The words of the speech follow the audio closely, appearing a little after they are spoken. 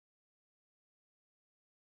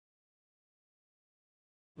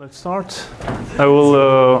Let's start. I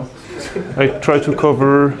will try to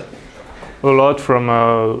cover a lot from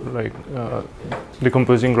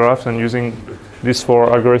decomposing graphs and using this for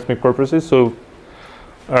algorithmic purposes. So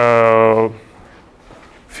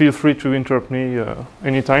feel free to interrupt me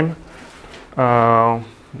anytime.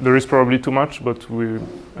 There is probably too much, but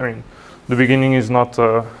the beginning is not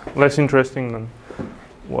less interesting than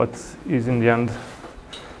what is in the end.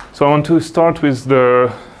 So I want to start with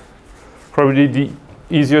probably the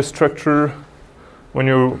easiest structure when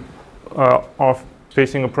you are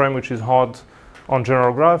facing a problem which is hard on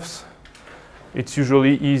general graphs. It's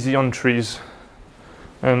usually easy on trees.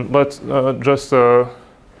 And let's just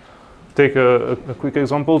take a quick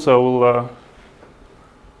example. So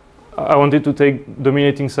I wanted to take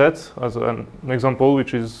dominating set as an example,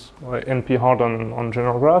 which is NP hard on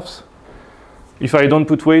general graphs. If I don't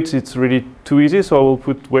put weights, it's really too easy, so I will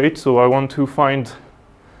put weights. So I want to find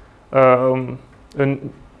a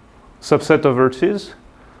subset of vertices.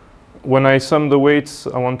 When I sum the weights,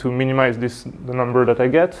 I want to minimize the number that I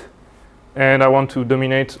get, and I want to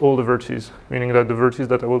dominate all the vertices, meaning that the vertices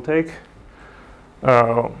that I will take,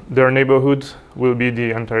 their neighborhood will be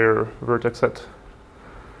the entire vertex set.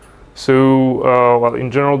 So, well,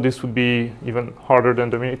 in general, this would be even harder than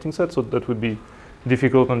dominating set, so that would be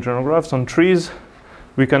difficult on general graphs. On trees,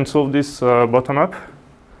 we can solve this bottom up,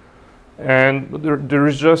 and there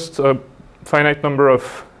is just a finite number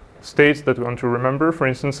of states that we want to remember. For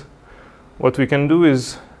instance, what we can do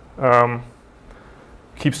is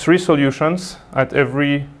keep 3 solutions at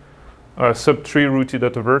every subtree rooted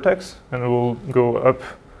at a vertex, and we'll go up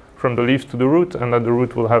from the leaf to the root, and at the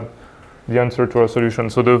root we'll have the answer to our solution.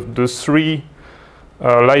 So the 3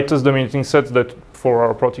 lightest dominating sets that for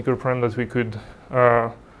our particular problem that we could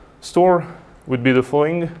store would be the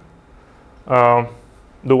following. The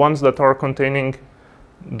ones that are containing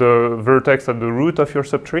the vertex at the root of your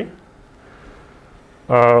subtree,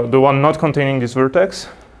 the one not containing this vertex,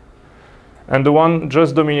 and the one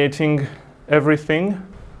just dominating everything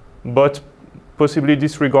but possibly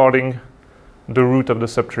disregarding the root of the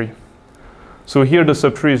subtree. So here the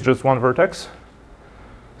subtree is just one vertex.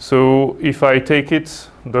 So if I take it,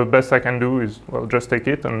 the best I can do is, well, just take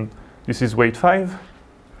it, and this is weight 5.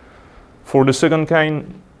 For the second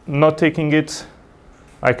kind, not taking it,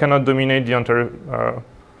 I cannot dominate the entire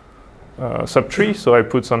subtree, so I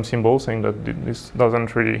put some symbol saying that this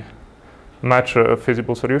doesn't really match a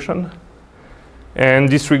feasible solution. And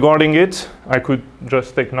disregarding it, I could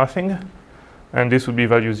just take nothing, and this would be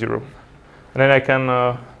value 0. And then I can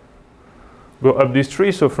go up this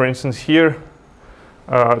tree. So for instance here,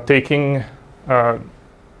 taking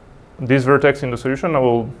this vertex in the solution, I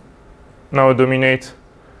will now dominate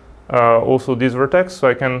also this vertex, so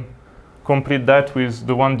I can complete that with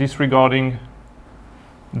the one disregarding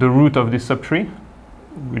the root of this subtree,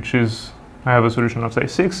 which is, I have a solution of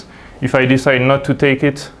size 6. If I decide not to take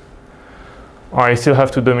it, I still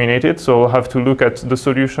have to dominate it, so I'll have to look at the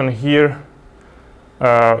solution here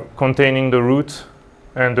containing the root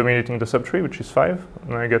and dominating the subtree, which is 5,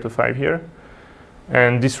 and I get a 5 here.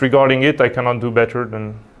 And disregarding it, I cannot do better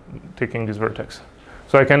than taking this vertex.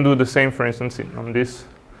 So I can do the same, for instance, on this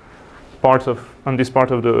part of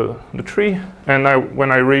the tree. And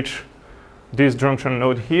when I reach this junction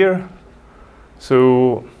node here,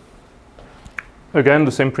 so again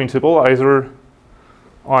the same principle. Either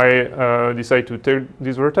I decide to take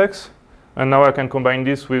this vertex, and now I can combine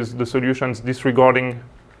this with the solutions disregarding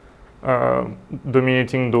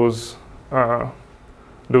dominating those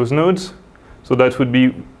nodes. So that would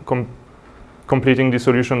be completing the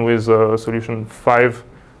solution with solution 5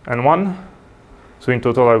 and 1. So in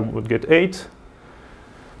total I would get 8.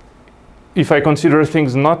 If I consider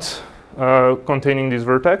things not containing this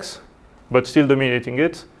vertex, but still dominating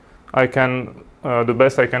it, I can, the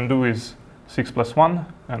best I can do is 6 plus 1,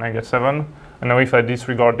 and I get 7. And now if I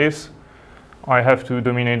disregard this, I have to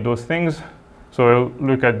dominate those things. So I'll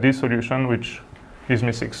look at this solution, which gives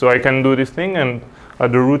me 6. So I can do this thing, and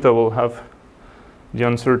at the root I will have the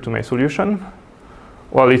answer to my solution.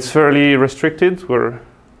 Well, it's fairly restricted. We're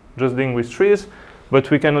just dealing with trees,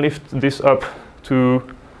 but we can lift this up to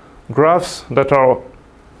graphs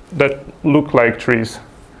that look like trees.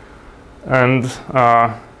 And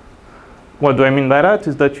what do I mean by that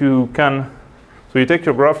is that you can, so you take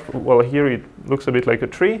your graph, well, here it looks a bit like a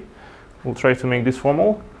tree. We'll try to make this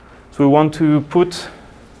formal. So we want to put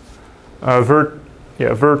a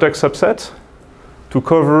vertex subset to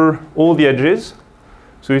cover all the edges.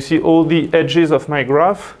 So you see all the edges of my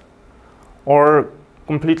graph are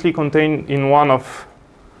completely contained in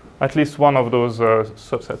at least one of those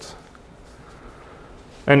subsets.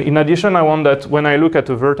 And in addition, I want that when I look at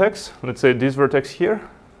a vertex, let's say this vertex here,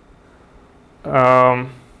 And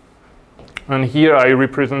here I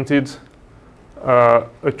represented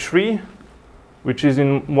a tree which is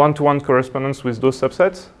in one-to-one correspondence with those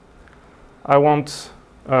subsets. I want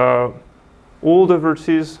all the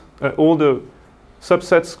vertices, all the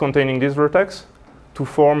subsets containing this vertex to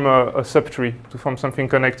form a subtree, to form something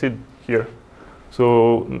connected here.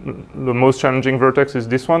 So the most challenging vertex is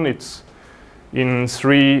this one. It's in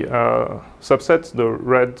 3 subsets, the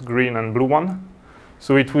red, green, and blue one.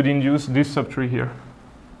 So it would induce this subtree here.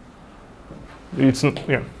 It's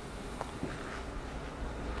yeah.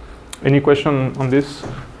 Any question on this?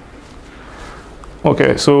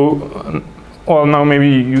 Okay, so well, now maybe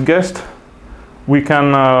you guessed. We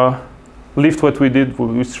can lift what we did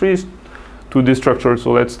with trees to this structure.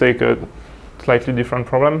 So let's take a slightly different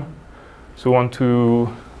problem. So we want to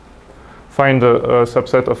find a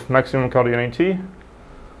subset of maximum cardinality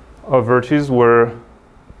of vertices where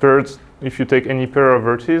pairs, if you take any pair of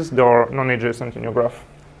vertices, they are non-adjacent in your graph.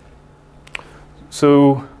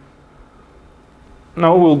 So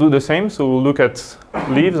now we'll do the same. So we'll look at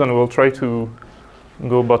leaves and we'll try to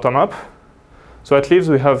go bottom up. So at leaves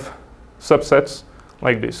we have subsets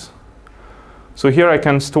like this. So here I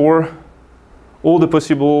can store all the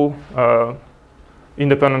possible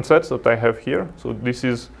independent sets that I have here. So this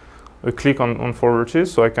is a click on 4 vertices,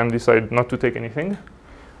 so I can decide not to take anything.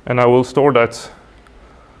 And I will store that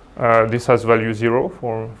this has value 0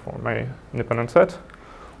 for my independent set.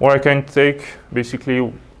 Or I can take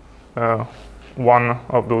basically one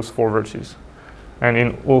of those 4 vertices. And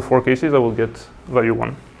in all 4 cases, I will get value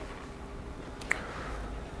 1.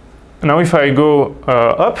 Now if I go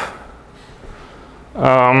up,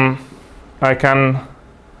 I can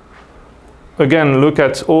again look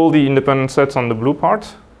at all the independent sets on the blue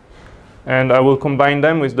part, and I will combine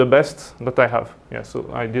them with the best that I have. Yeah, so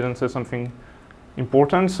I didn't say something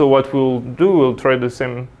important. So what we'll do, we'll try the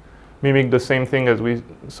same, mimic the same thing as we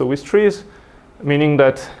saw with trees, meaning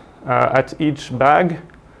that at each bag,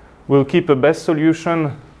 we'll keep a best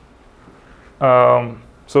solution.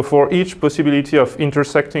 So for each possibility of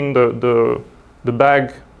intersecting the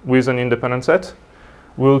bag with an independent set,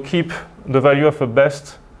 we'll keep the value of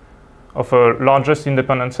a largest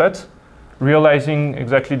independent set, realizing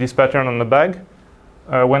exactly this pattern on the bag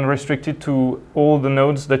when restricted to all the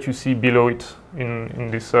nodes that you see below it in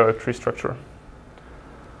this tree structure.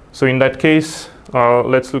 So in that case,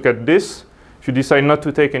 let's look at this. If you decide not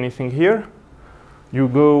to take anything here, you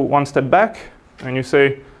go one step back and you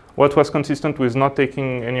say, what was consistent with not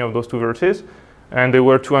taking any of those 2 vertices? And there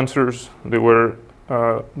were 2 answers. There were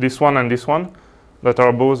this one and this one that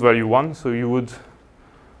are both value 1. So you would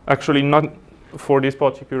actually not, for this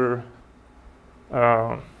particular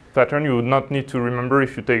pattern, you would not need to remember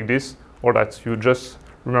if you take this or that. You just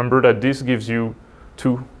remember that this gives you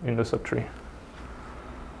 2 in the subtree.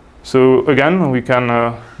 So again, we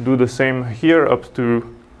can do the same here up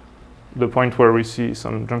to the point where we see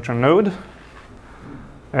some junction node.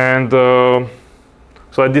 And so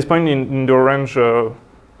at this point in the orange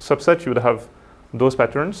subset, you would have those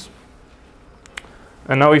patterns.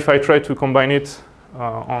 And now if I try to combine it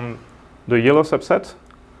on the yellow subset,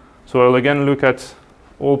 so I'll again look at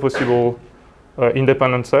all possible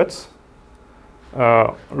independent sets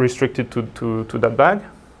restricted to that bag.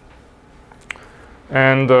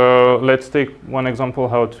 And let's take one example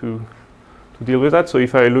how to deal with that. So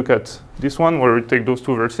if I look at this one where we take those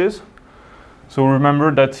 2 vertices, so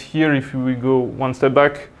remember that here if we go one step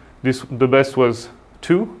back, the best was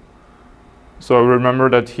 2. So I remember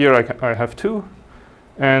that here I have 2.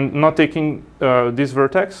 And not taking this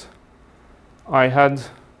vertex, I had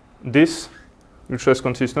this, which was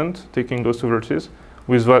consistent, taking those 2 vertices,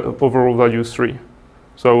 with overall value 3.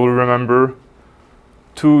 So I will remember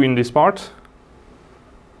 2 in this part,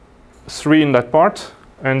 3 in that part,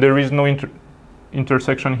 and there is no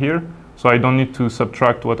intersection here, so I don't need to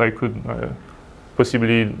subtract what I could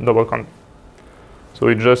possibly double count. So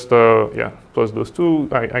it just, plus those 2,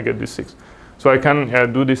 I get this 6. So I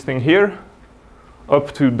can do this thing here,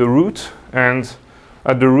 up to the root, and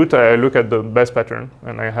at the root I look at the best pattern,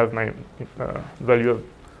 and I have my value of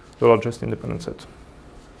the largest independent set.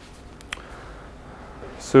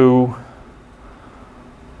 So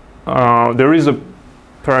there is a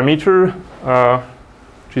parameter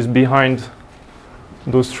which is behind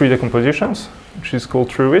those 3 decompositions, which is called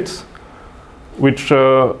tree width, which,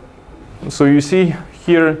 so you see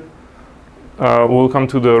here, we'll come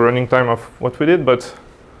to the running time of what we did, but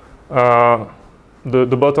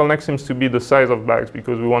the bottleneck seems to be the size of bags,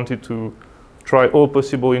 because we wanted to try all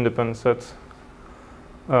possible independent sets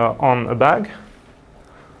on a bag.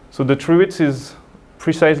 So the tree width is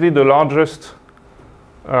precisely the largest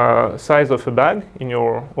size of a bag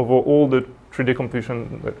over all the tree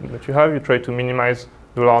decomposition that you have, you try to minimize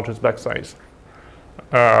the largest back size.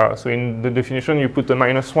 So in the definition, you put a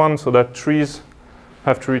 -1 so that trees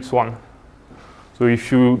have tree roots 1. So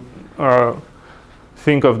if you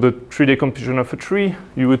think of the tree decomposition of a tree,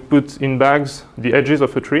 you would put in bags the edges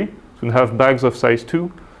of a tree. So you have bags of size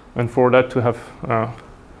 2, and for that to have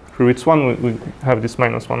tree roots 1, we have this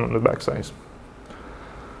 -1 on the back size.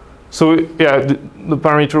 So yeah, the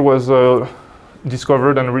parameter was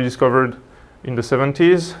discovered and rediscovered in the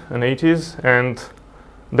 70s and 80s, and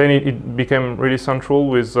then it became really central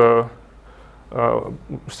with a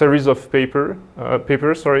series of papers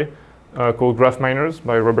called graph miners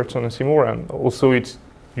by Robertson and Seymour, and also its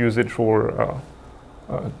usage for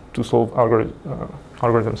to solve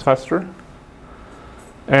algorithms faster.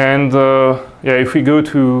 And yeah, if we go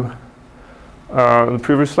to the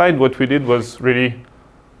previous slide, what we did was really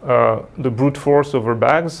the brute force over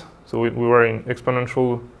bags. So we were in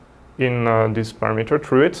exponential in this parameter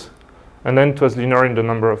through it, and then it was linear in the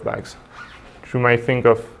number of bags. You might think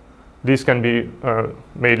of this can be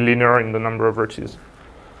made linear in the number of vertices.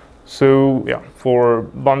 So yeah, for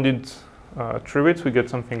bounded tree widths, we get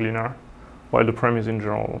something linear, while the prime is in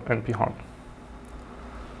general NP-hard.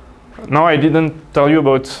 Now I didn't tell you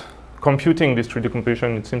about computing this tree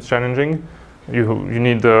decomposition. It seems challenging. You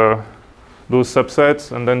need those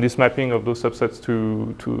subsets, and then this mapping of those subsets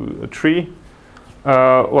to a tree.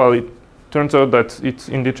 Well, it turns out that it's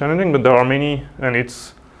indeed challenging, but there are many, and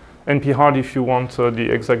it's NP-hard if you want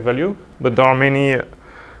the exact value, but there are many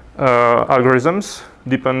algorithms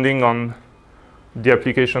depending on the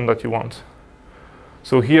application that you want.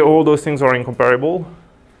 So here all those things are incomparable.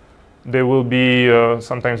 They will be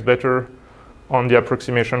sometimes better on the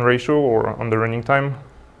approximation ratio or on the running time,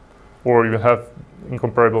 or you have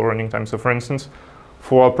incomparable running time. So for instance,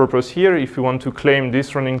 for our purpose here, if you want to claim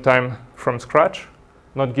this running time from scratch,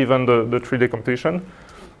 not given the tree decomposition,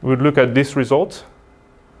 we would look at this result,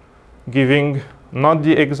 giving not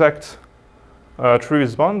the exact tree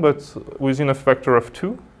width bound, but within a factor of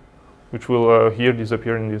 2, which will here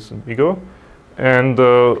disappear in this big O. And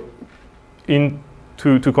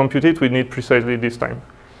to compute it, we need precisely this time.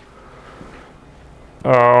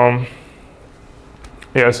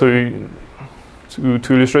 Yeah, so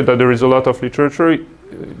to illustrate that there is a lot of literature,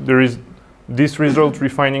 there is this result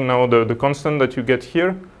refining now the constant that you get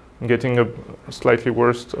here, getting a slightly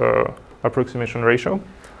worse approximation ratio.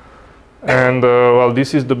 And well,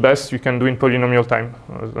 this is the best you can do in polynomial time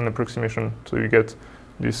as an approximation. So you get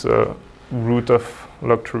this root of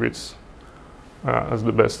log tree widths as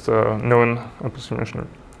the best known approximation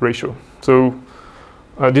ratio. So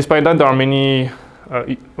despite that, there are many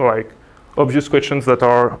like obvious questions that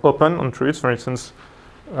are open on tree widths. For instance,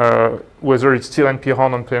 whether it's still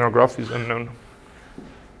NP-hard on planar graph is unknown.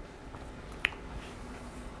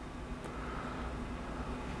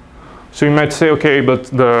 So you might say, okay, but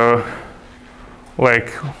the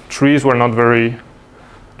trees were not very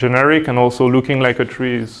generic, and also looking like a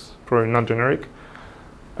tree is probably not generic.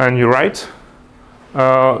 And you're right.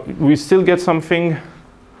 We still get something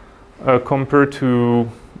compared to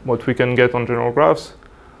what we can get on general graphs,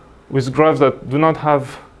 with graphs that do not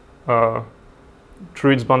have tree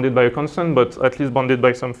widths bounded by a constant, but at least bounded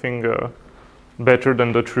by something better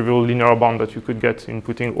than the trivial linear bound that you could get in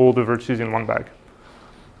putting all the vertices in one bag.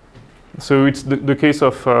 So it's the case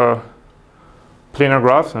of planar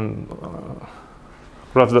graphs and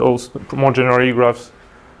graphs that also more generally graphs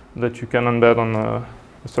that you can embed on a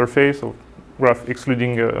surface, or graph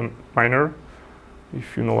excluding a minor,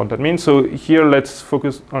 if you know what that means. So here let's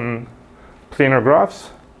focus on planar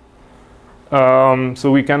graphs.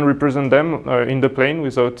 So we can represent them in the plane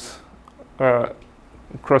without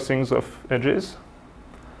crossings of edges.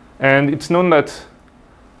 And it's known that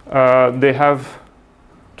they have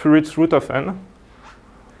tree width root of n.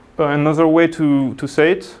 Another way to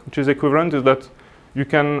say it, which is equivalent, is that you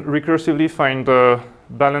can recursively find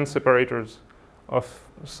balanced separators of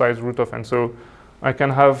size root of n. So I can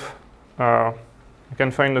have, I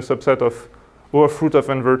can find a subset of O of root of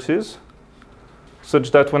n vertices,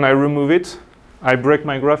 such that when I remove it, I break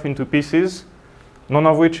my graph into pieces, none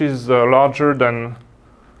of which is larger than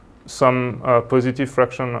some positive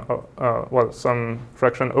fraction, well, some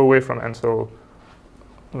fraction away from n. So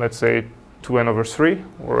let's say 2n/3,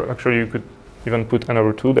 or actually you could even put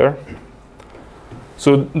n/2 there.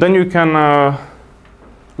 So then you can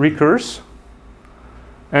recurse,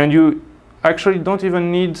 and you actually don't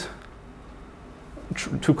even need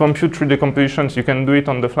to compute tree decompositions. You can do it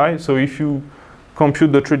on the fly. So if you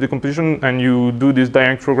compute the tree decomposition and you do this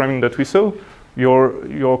direct programming that we saw,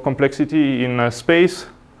 your complexity in space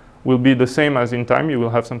will be the same as in time. You will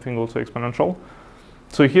have something also exponential.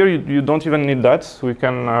 So here you don't even need that. So we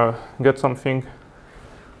can get something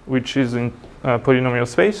which is in polynomial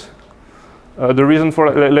space. The reason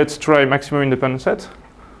for let's try maximum independent set.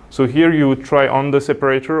 So here you would try on the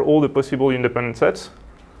separator all the possible independent sets.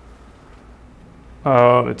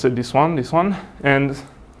 Let's say this one, and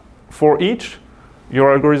for each,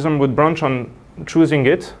 your algorithm would branch on choosing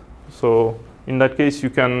it. So in that case, you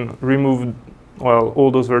can remove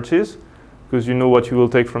all those vertices because you know what you will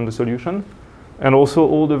take from the solution, and also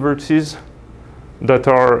all the vertices that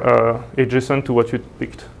are adjacent to what you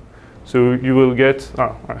picked. So you will get,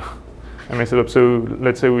 I messed it up. So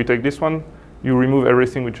let's say we take this one, you remove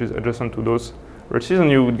everything which is adjacent to those vertices,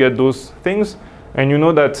 and you would get those things. And you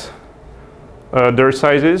know that their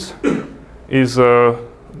sizes is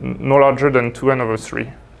no larger than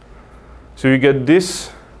 2n/3. So you get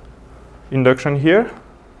this induction here.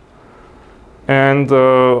 And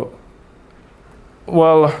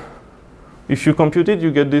well, if you compute it,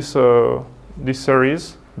 you get this this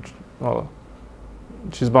series,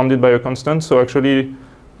 which is bounded by a constant. So actually,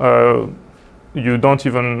 you don't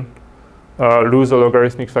even lose a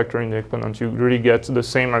logarithmic factor in the exponent. You really get the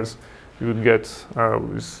same as you would get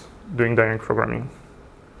with doing dynamic programming.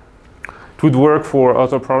 It would work for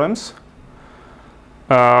other problems.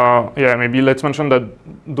 Yeah, maybe let's mention that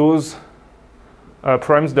those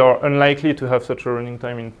primes, they are unlikely to have such a running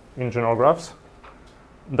time in general graphs.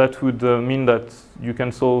 That would mean that you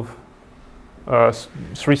can solve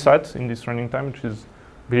 3 sets in this running time, which is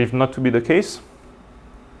believed not to be the case.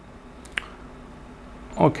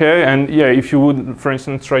 Okay, and yeah, if you would, for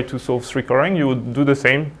instance, try to solve 3 coring, you would do the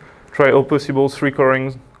same. Try all possible 3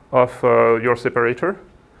 corings of your separator.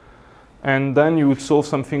 And then you would solve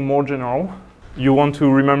something more general. You want to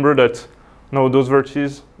remember that, no, those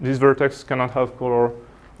vertices, this vertex cannot have color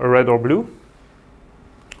red or blue.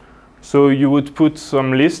 So you would put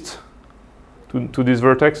some list to this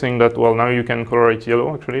vertex saying that, well, now you can color it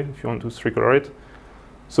yellow, actually, if you want to 3 color it.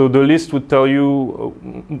 So the list would tell you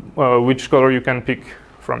which color you can pick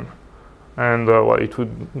from. And well, it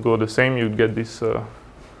would go the same. You'd get this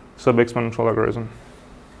sub-exponential algorithm.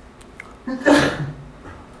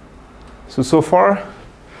 So far,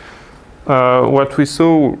 what we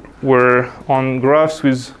saw were on graphs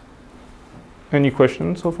with any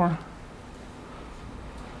questions so far?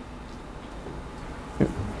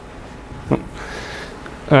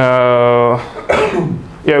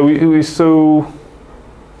 Yeah, we saw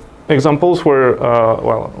examples where,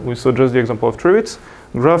 well, we saw just the example of true-widths.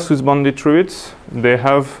 Graphs with bounded true-widths, they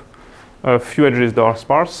have a few edges that are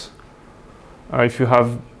sparse. If you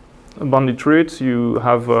have bounded true-widths, you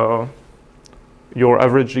have your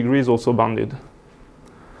average degree is also bounded.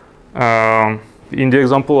 In the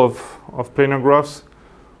example of planar graphs,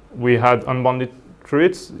 we had unbounded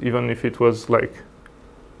true-widths, even if it was like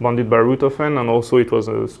bounded by root of n, and also it was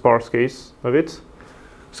a sparse case of it.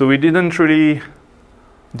 So we didn't really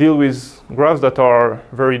deal with graphs that are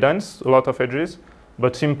very dense, a lot of edges,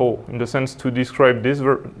 but simple in the sense to describe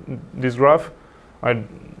this graph. I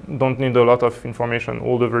don't need a lot of information.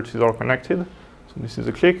 All the vertices are connected. So this is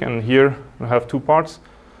a click, and here we have 2 parts.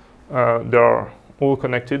 They are all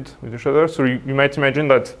connected with each other. So you might imagine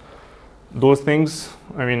that those things,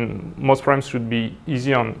 I mean, most primes should be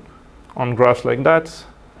easy on graphs like that.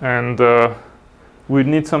 And we'd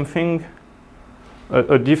need something,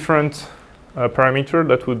 a different parameter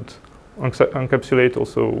that would encapsulate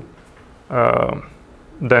also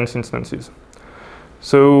dense instances.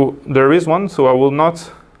 So there is one, so I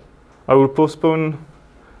will postpone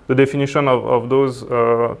the definition of those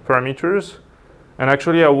parameters. And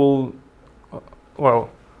actually I will, well,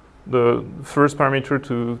 the first parameter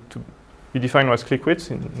to be defined was click width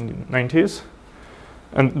in the 90s.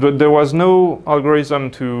 And there was no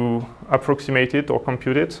algorithm to approximate it or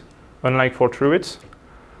compute it, unlike for true widths.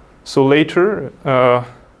 So later, a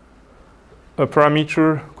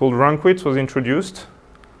parameter called rank width was introduced,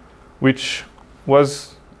 which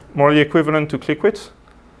was more equivalent to click width,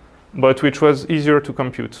 but which was easier to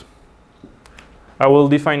compute. I will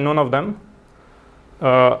define none of them.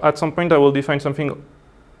 At some point, I will define something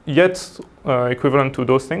yet equivalent to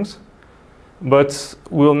those things. But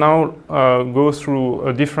we'll now go through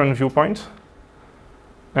a different viewpoint,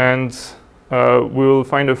 and we'll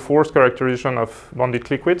find a forced characterization of bounded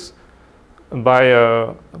click widths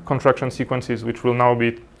by contraction sequences, which will now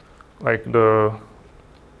be like the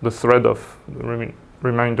thread of the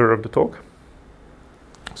remainder of the talk.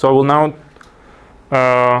 So I will now,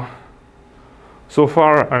 so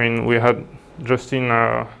far, I mean, we had just in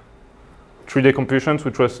 3D computations,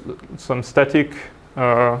 which was some static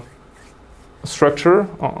structure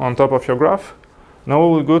on top of your graph. Now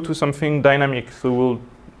we'll go to something dynamic. So we'll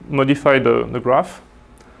modify the graph.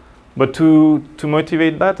 But to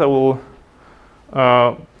motivate that, I will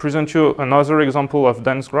present you another example of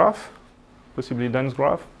dense graph, possibly dense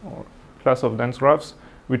graph, or class of dense graphs,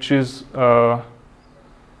 which is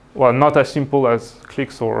well, not as simple as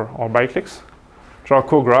clicks or biclicks, which are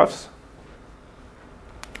co-graphs.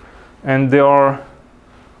 And they are,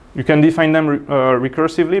 you can define them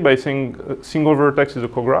recursively by saying a single vertex is a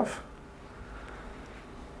co-graph.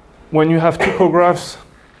 When you have two co-graphs,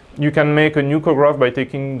 you can make a new co-graph by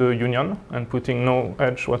taking the union and putting no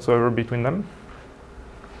edge whatsoever between them,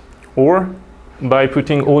 or by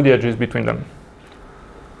putting all the edges between them.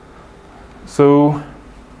 So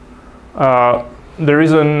there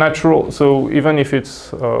is a natural, so even if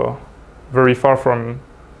it's very far from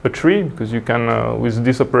a tree, because you can, with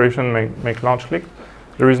this operation, make large click,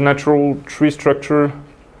 there is natural tree structure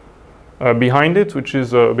behind it, which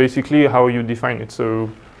is basically how you define it. So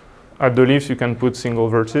at the leaves, you can put single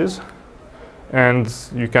vertices, and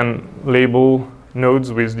you can label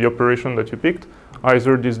nodes with the operation that you picked,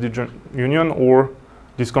 either this union or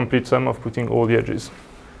this complete sum of putting all the edges.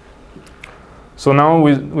 So now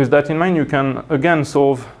with that in mind, you can again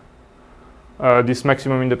solve this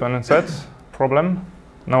maximum independent set problem.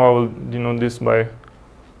 Now I will denote this by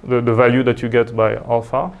the value that you get by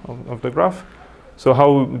alpha of the graph. So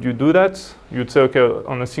how would you do that? You'd say, okay,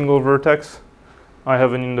 on a single vertex, I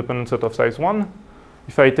have an independent set of size 1.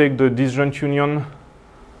 If I take the disjoint union,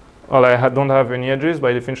 well, I don't have any edges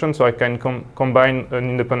by definition, so I can combine an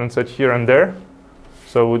independent set here and there.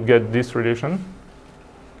 So I would get this relation.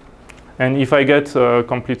 And if I get a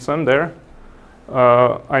complete sum there,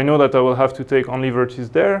 I know that I will have to take only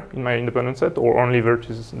vertices there in my independent set or only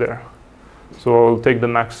vertices there. So I'll take the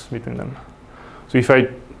max between them. So if I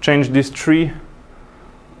change this tree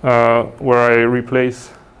where I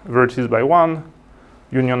replace vertices by 1,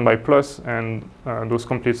 union by plus, and those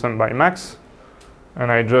complete sum by max,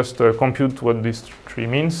 and I just compute what this tree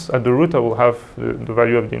means, at the root I will have the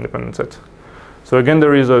value of the independent set. So again,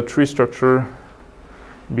 there is a tree structure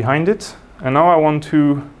behind it. And now I want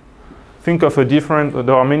to think of a different,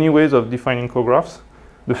 there are many ways of defining cographs.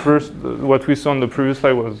 The first, what we saw on the previous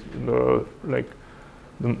slide was the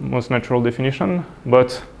most natural definition,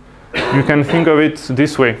 but you can think of it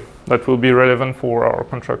this way. That will be relevant for our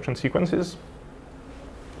contraction sequences.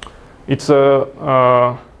 It's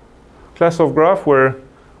a class of graph where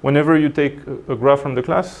whenever you take a graph from the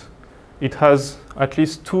class, it has at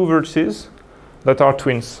least two vertices that are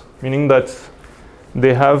twins, meaning that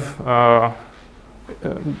they have,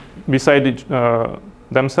 beside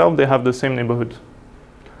themselves, they have the same neighborhood.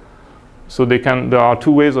 So there are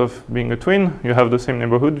two ways of being a twin. You have the same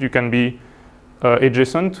neighborhood. You can be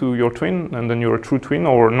adjacent to your twin, and then you're a true twin,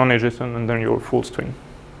 or non-adjacent, and then you're a false twin.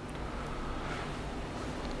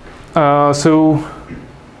 So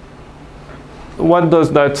what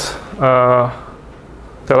does that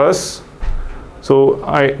tell us? So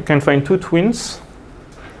I can find two twins,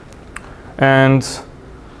 and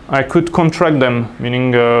I could contract them,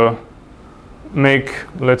 meaning make,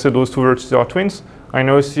 let's say those two vertices are twins. I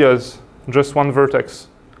now see as just one vertex.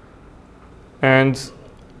 And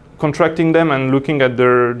contracting them and looking at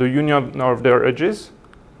the union of their edges,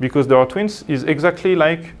 because they are twins, is exactly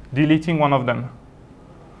like deleting one of them.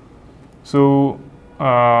 So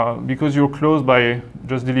because you're close by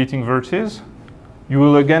just deleting vertices, you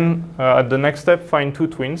will again, at the next step, find two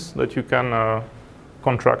twins that you can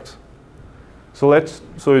contract. So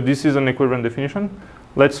this is an equivalent definition.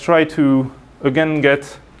 Let's try to, again,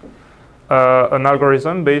 get an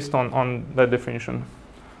algorithm based on that definition.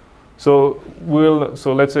 So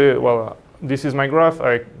let's say, well, this is my graph.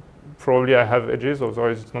 Probably I have edges,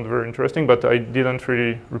 otherwise it's not very interesting, but I didn't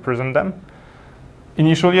really represent them.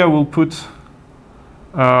 Initially, I will put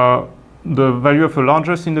the value of the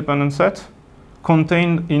largest independent set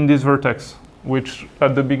contained in this vertex, which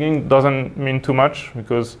at the beginning doesn't mean too much,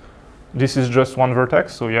 because this is just one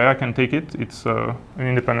vertex. So yeah, I can take it. It's an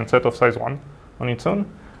independent set of size 1 on its own.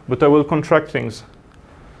 But I will contract things.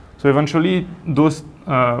 So eventually, those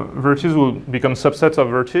vertices will become subsets of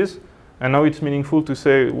vertices. And now it's meaningful to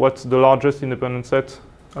say what's the largest independent set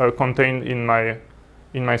contained in my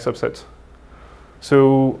subset.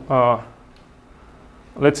 So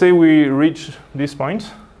let's say we reach this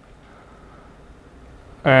point.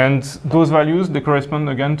 And those values, they correspond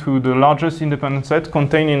again to the largest independent set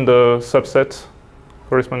contained in the subset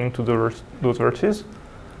corresponding to those vertices.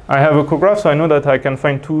 I have a cograph, so I know that I can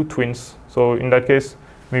find two twins. So in that case,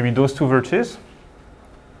 maybe those two vertices.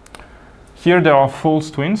 Here there are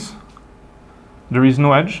false twins. There is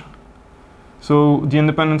no edge. So the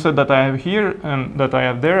independent set that I have here and that I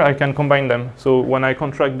have there, I can combine them. So when I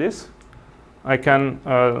contract this, I can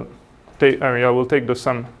I will take the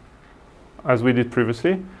sum as we did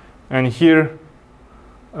previously. And here,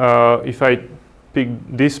 if I pick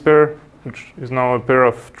this pair, which is now a pair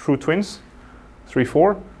of true twins, 3,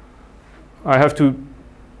 4, I have to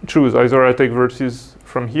choose either I take vertices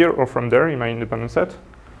from here or from there in my independent set.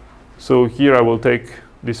 So here I will take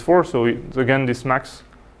this 4, so it's again this max.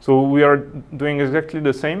 So we are doing exactly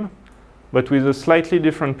the same, but with a slightly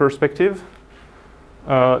different perspective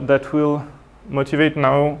that will motivate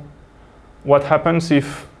now what happens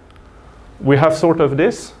if we have sort of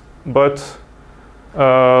this, but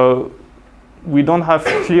we don't have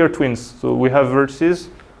clear twins. So we have vertices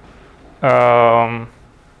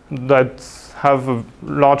that have a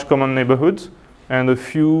large common neighborhood and a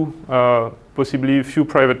few, possibly a few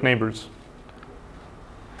private neighbors.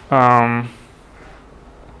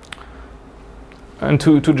 And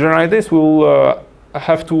to generate this, we'll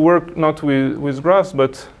have to work not with graphs,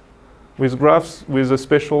 but with graphs with a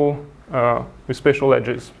special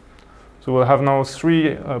edges. So we'll have now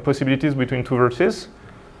 3 possibilities between 2 vertices: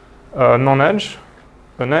 non-edge,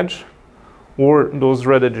 an edge, or those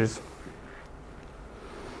red edges.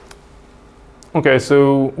 Okay,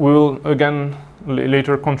 so we'll again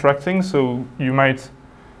later contract things. So you might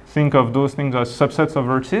think of those things as subsets of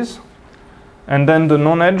vertices, and then the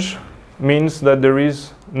non-edge means that there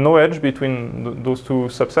is no edge between those 2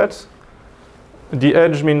 subsets. The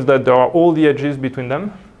edge means that there are all the edges between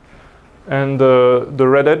them, and the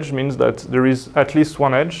red edge means that there is at least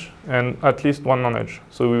one edge and at least one non-edge.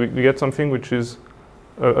 So we get something which is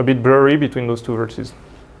a bit blurry between those 2 vertices.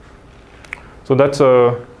 So that's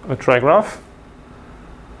a trigraph.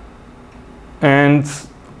 And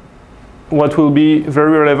what will be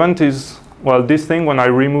very relevant is, well, this thing when I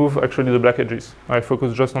remove actually the black edges. I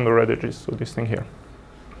focus just on the red edges, so this thing here.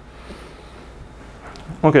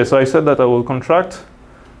 Okay, so I said that I will contract.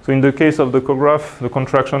 So in the case of the cograph, the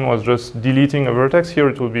contraction was just deleting a vertex. Here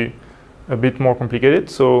it will be a bit more complicated.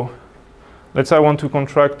 So let's say I want to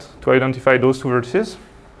contract to identify those 2 vertices.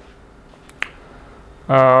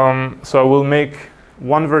 So I will make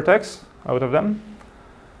one vertex out of them.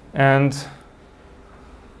 And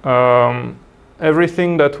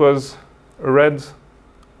everything that was red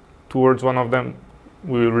towards one of them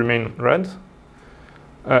will remain red.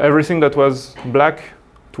 Everything that was black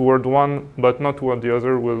toward one but not toward the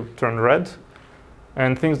other will turn red.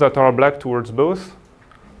 And things that are black towards both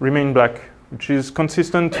remain black, which is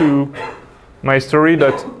consistent to my story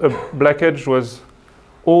that a black edge was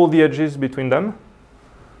all the edges between them.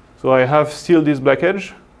 So I have still this black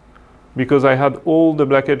edge because I had all the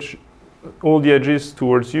black edge, all the edges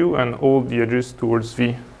towards U and all the edges towards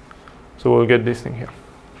V. So we'll get this thing here.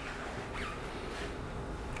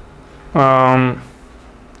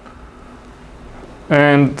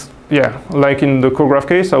 And yeah, like in the cograph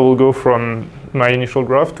case, I will go from my initial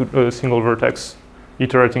graph to a single vertex,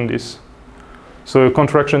 iterating this. So a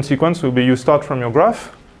contraction sequence will be you start from your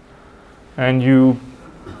graph, and you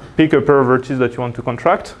pick a pair of vertices that you want to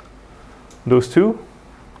contract, those 2.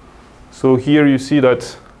 So here you see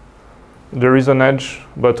that there is an edge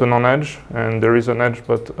but a non-edge, and there is an edge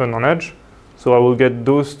but a non-edge. So I will get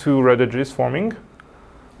those 2 red edges forming,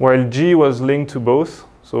 while G was linked to both,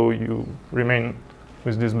 so you remain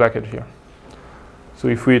with this black edge here. So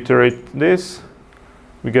if we iterate this,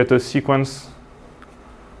 we get a sequence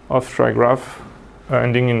of trigraph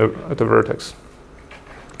ending at a vertex.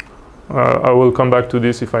 I will come back to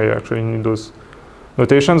this if I actually need those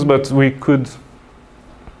notations, but we could,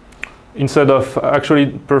 instead of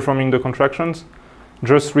actually performing the contractions,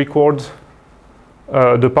 just record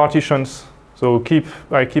the partitions. So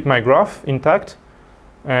I keep my graph intact,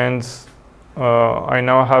 and I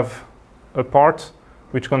now have a part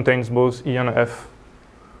which contains both E and F.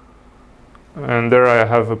 And there I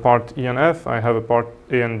have a part E and F, I have a part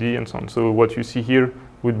A and D, and so on. So what you see here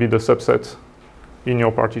would be the subset in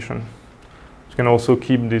your partition. You can also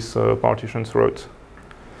keep this partition throughout.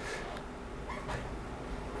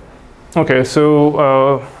 Okay,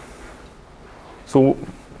 so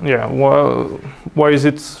yeah, well, why is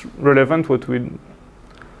it relevant? What we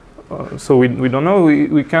don't know.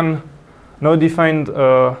 We can now define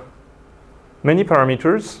many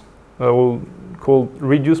parameters, we'll call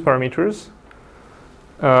reduced parameters,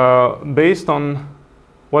 based on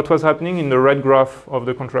what was happening in the red graph of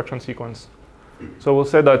the contraction sequence. So we'll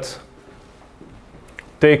say that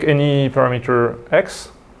take any parameter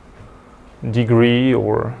x, degree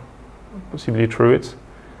or possibly through it.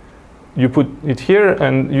 You put it here,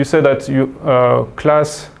 and you say that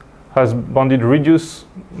class has bounded reduce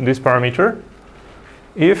this parameter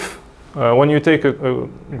if when you take a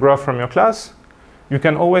graph from your class, you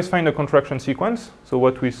can always find a contraction sequence, so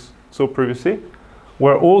what we saw previously,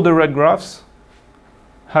 where all the red graphs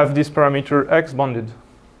have this parameter x bounded.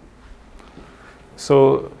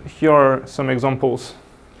 So here are some examples.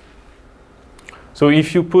 So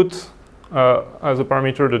if you put as a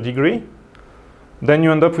parameter the degree, then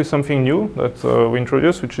you end up with something new that we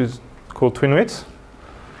introduced, which is called twin widths.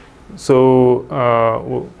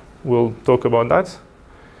 So we'll talk about that.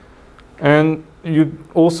 And you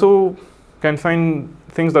also can find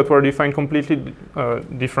things that were defined completely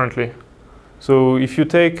differently. So if you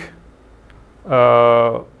take,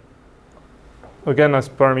 again as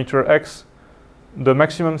parameter x, the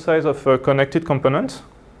maximum size of a connected component,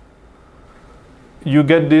 you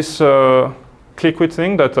get this click width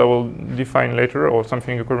thing that I will define later, or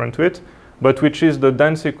something equivalent to it, but which is the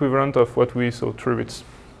dense equivalent of what we saw true widths,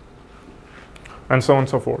 and so on and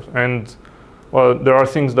so forth. And well, there are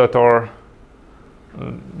things that are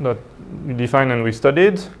that we define and we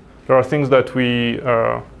studied. There are things that we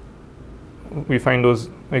find those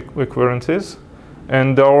equivalences,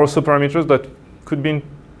 and there are also parameters that could be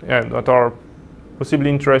that are possibly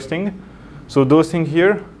interesting. So those things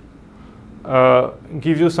here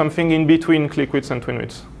give you something in between click widths and twin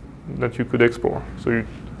widths that you could explore. So,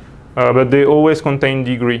 but they always contain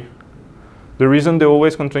degree. The reason they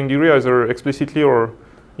always contain degree, either explicitly or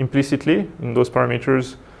implicitly in those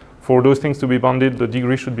parameters, for those things to be bounded, the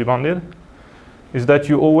degree should be bounded, is that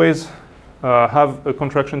you always have a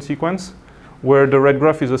contraction sequence where the red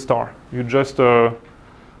graph is a star. You just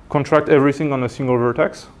contract everything on a single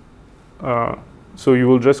vertex. So you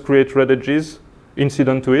will just create red edges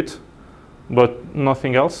incident to it, but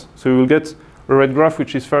nothing else. So you will get a red graph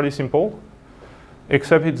which is fairly simple,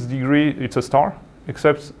 except its degree, it's a star,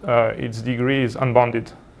 except its degree is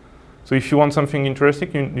unbounded. So if you want something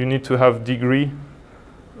interesting, you need to have degree,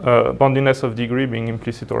 boundedness of degree being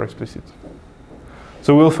implicit or explicit.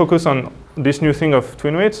 So we'll focus on this new thing of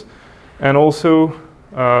twin widths, and also,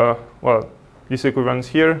 well, this equivalence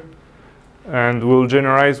here, and we'll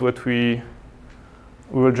generalize what we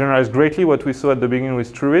will generalize greatly what we saw at the beginning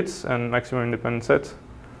with true widths and maximum independent set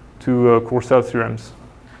to Courcelle theorems.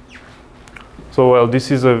 So well,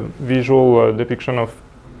 this is a visual depiction of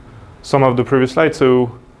some of the previous slides.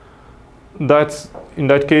 So that's, in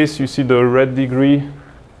that case, you see the red degree,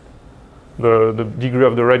 the degree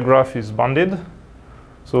of the red graph is bounded.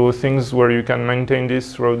 So things where you can maintain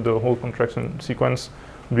this throughout the whole contraction sequence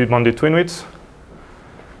will be bounded twin widths.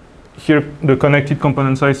 Here, the connected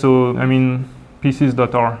component size, so I mean pieces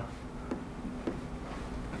that are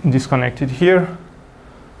disconnected here,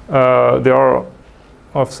 they are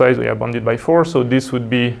of size, we are bounded by 4. So this would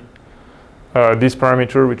be this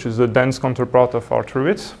parameter, which is the dense counterpart of our true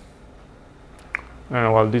widths.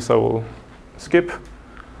 And well, this I will skip.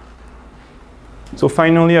 So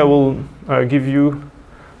finally, I will give you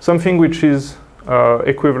something which is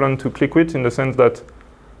equivalent to click width in the sense that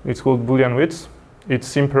it's called Boolean widths. It's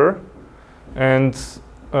simpler, and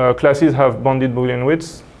classes have bounded Boolean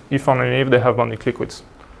widths if only if they have bounded click widths.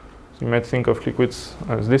 So you might think of click widths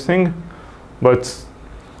as this thing, but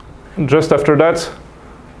just after that,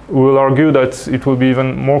 we will argue that it will be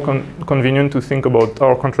even more convenient to think about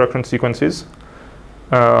our contraction sequences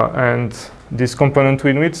and this component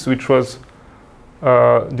twin widths, which was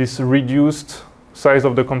this reduced size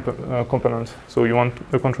of the component. So you want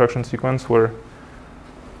a contraction sequence where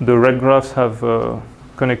the red graphs have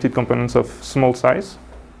connected components of small size.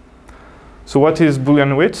 So what is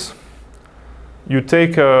Boolean widths? You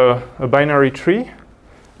take a binary tree,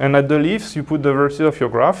 and at the leaves you put the vertices of your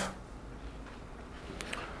graph.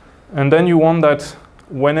 And then you want that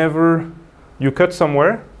whenever you cut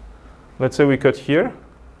somewhere, let's say we cut here,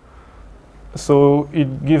 so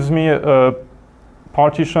it gives me a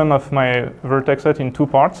partition of my vertex set in 2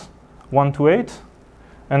 parts, 1 to 8,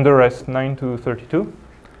 and the rest, 9 to 32.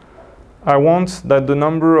 I want that the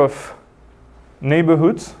number of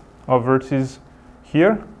neighborhoods of vertices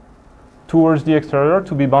here towards the exterior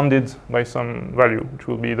to be bounded by some value, which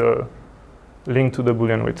will be the link to the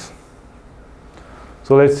Boolean width.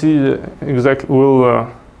 So let's see exactly,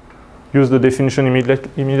 we'll use the definition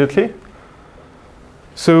immediately.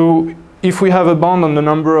 So if we have a bound on the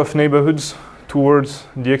number of neighborhoods towards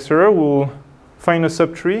the exterior, we'll find a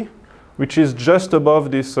subtree which is just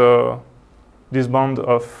above this, this bound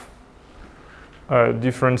of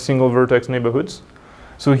different single vertex neighborhoods.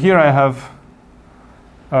 So here I have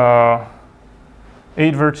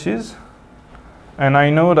 8 vertices, and I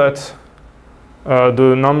know that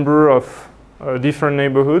the number of different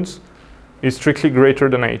neighborhoods is strictly greater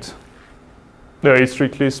than 8. It's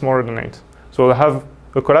strictly smaller than 8. So I'll have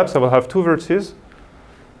a collapse, I will have 2 vertices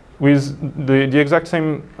with the exact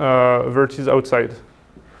same vertices outside.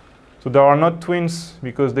 So there are not twins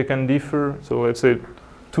because they can differ. So let's say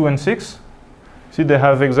 2 and 6. See, they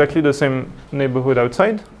have exactly the same neighborhood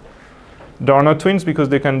outside. They are not twins because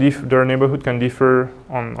they can their neighborhood can differ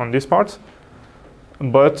on this part.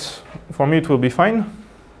 But for me, it will be fine.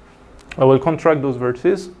 I will contract those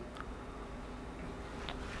vertices.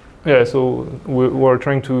 Yeah, so we're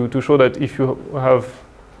trying to show that if you have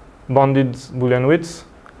bounded Boolean widths,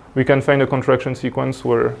 we can find a contraction sequence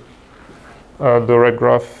where the red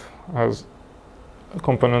graph has a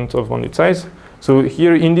component of bounded size. So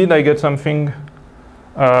here, indeed, I get something.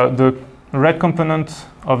 The red component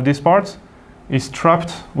of this part is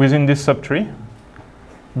trapped within this subtree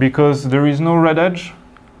because there is no red edge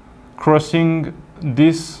crossing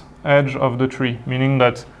this edge of the tree, meaning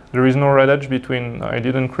that there is no red edge between, I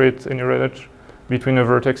didn't create any red edge between a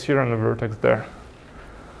vertex here and a vertex there.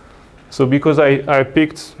 So because I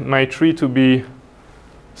picked my tree to be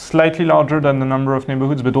slightly larger than the number of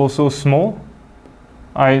neighborhoods, but also small,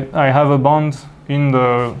 I have a bound in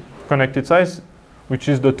the connected size, which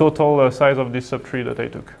is the total size of this subtree that I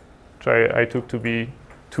took, which I took to be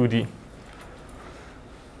 2D.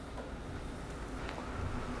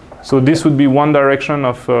 So this would be one direction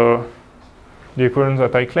of the equivalence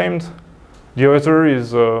that I claimed. The other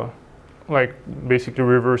is like basically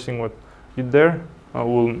reversing what I did there. I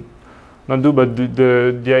will not do, but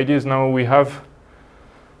the idea is now we have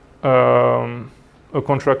a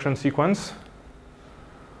contraction sequence,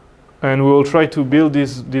 and we will try to build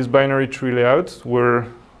this binary tree layout where,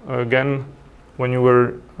 again, when you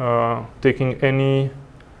were taking any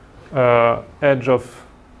edge of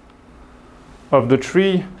the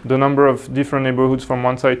tree, the number of different neighborhoods from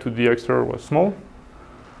one side to the exterior was small.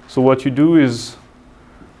 So what you do is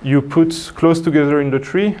you put close together in the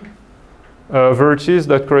tree vertices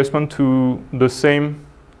that correspond to the same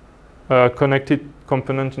connected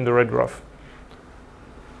component in the red graph.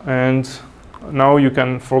 And now you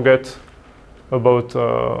can forget about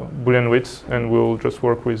Boolean widths, and we'll just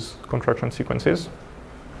work with contraction sequences.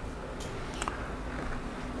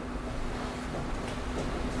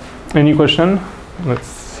 Any question? Let's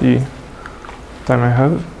see what time I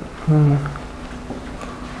have.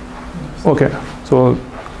 Okay, so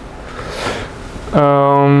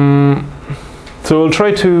we'll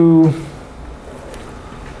try to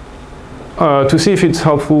see if it's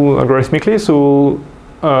helpful algorithmically. So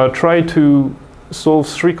we'll try to solve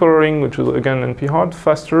 3 coloring, which is again NP-hard,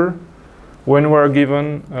 faster when we're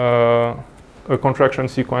given a contraction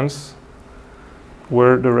sequence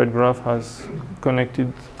where the red graph has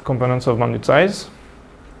connected components of bounded size.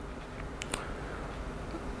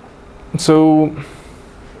 So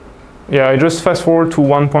yeah, I just fast forward to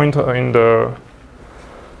one point in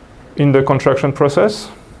the contraction process.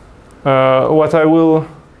 What I will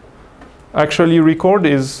actually record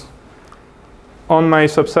is on my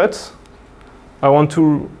subsets, I want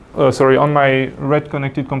to, on my red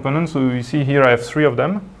connected components. So you see here I have 3 of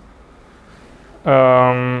them.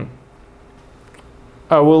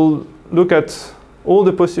 I will look at all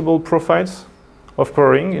the possible profiles of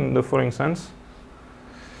coloring in the following sense.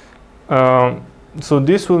 So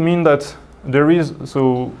this will mean that there is,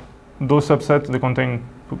 so those subsets, they contain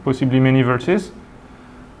possibly many vertices.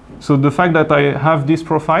 So the fact that I have this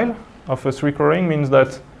profile of a 3 coloring means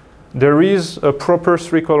that there is a proper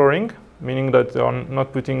 3 coloring, meaning that they are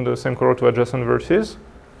not putting the same color to adjacent vertices,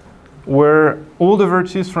 where all the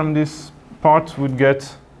vertices from this part would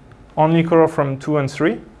get only color from 2 and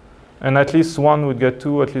 3, and at least one would get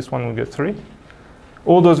 2, at least one would get 3.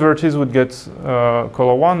 All those vertices would get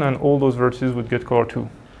color 1, and all those vertices would get color 2.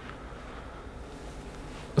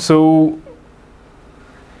 So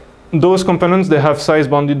those components, they have size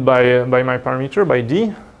bounded by my parameter, by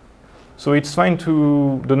D. So it's fine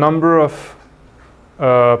to, the number of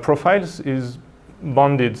profiles is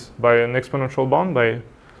bounded by an exponential bound by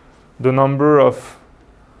the number of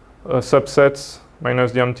subsets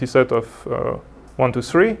minus the empty set of 1 to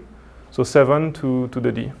 3. So 7 to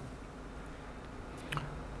the D.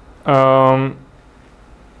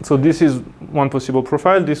 So this is one possible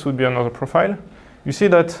profile. This would be another profile. You see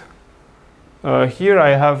that here I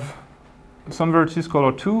have some vertices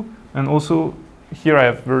color 2, and also here I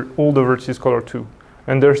have all the vertices color 2.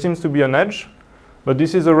 And there seems to be an edge, but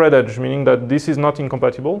this is a red edge, meaning that this is not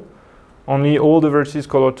incompatible. Only all the vertices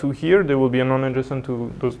color 2 here, they will be non-adjacent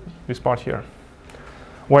to this part here.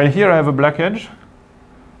 While here I have a black edge,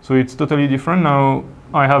 so it's totally different. Now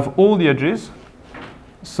I have all the edges.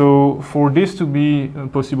 So for this to be a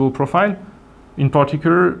possible profile, in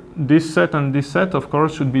particular, this set and this set, of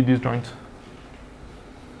course, should be disjoint.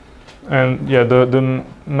 And yeah, the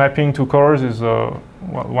mapping to colors is, well,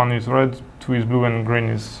 1 is red, 2 is blue, and green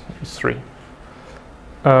is 3.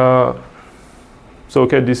 So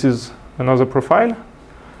okay, this is another profile.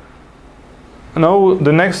 now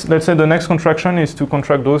let's say the next contraction is to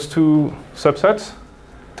contract those two subsets,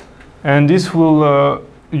 and this will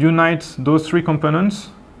unite those three components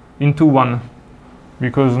into one,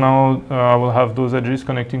 because now I will have those edges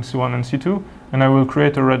connecting C1 and C2, and I will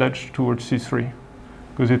create a red edge towards C3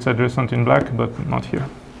 because it's adjacent in black but not here.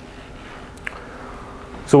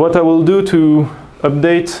 So what I will do to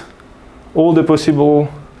update all the possible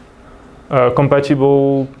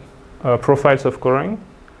compatible profiles of coloring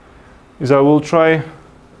is I will try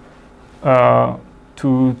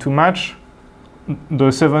to match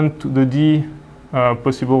the 7 to the D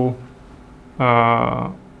possible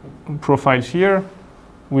profiles here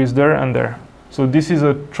with there and there. So this is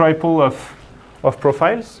a triple of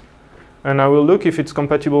profiles, and I will look if it's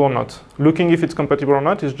compatible or not. Looking if it's compatible or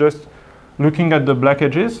not is just looking at the black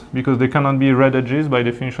edges, because they cannot be red edges by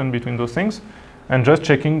definition between those things, and just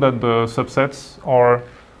checking that the subsets are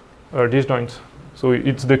disjoint. So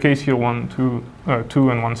it's the case here 1, 2, 2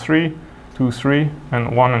 and 1, 3, 2, 3,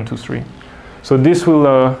 and 1 and 2, 3. So this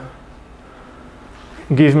will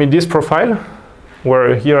give me this profile,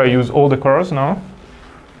 where here I use all the colors now,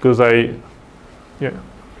 because I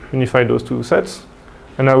unify those two sets.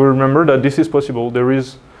 And I will remember that this is possible. There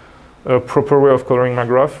is a proper way of coloring my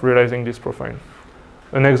graph realizing this profile.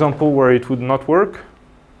 An example where it would not work.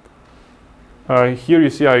 Here you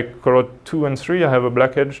see I colored 2 and 3. I have a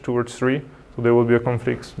black edge towards 3, so there will be a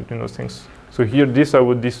conflict between those things. So here this I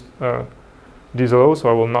would disallow, so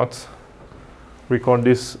I will not record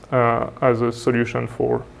this as a solution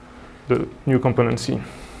for the new component C.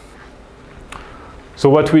 So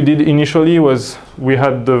what we did initially was we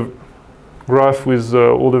had the graph with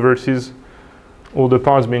all the vertices, all the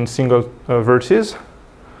parts being single vertices.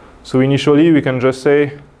 So initially we can just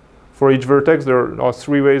say for each vertex there are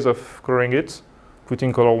 3 ways of coloring it,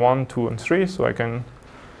 putting color 1, 2, and 3. So I can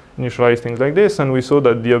initialize things like this, and we saw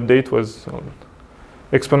that the update was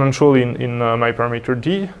exponential in my parameter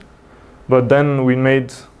D. But then we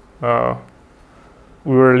made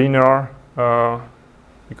we were linear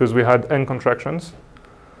because we had n contractions.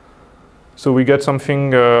 So we get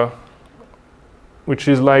something which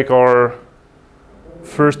is like our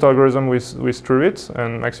first algorithm with truits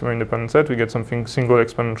and maximum independent set. We get something single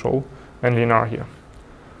exponential and linear here.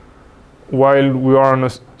 While we are on a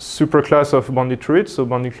superclass of bounded truits, so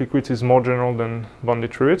bounded liquids is more general than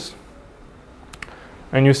bounded truits.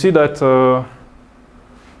 And you see that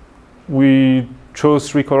we chose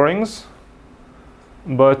 3 colorings,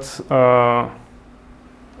 but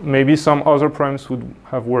maybe some other primes would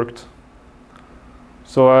have worked.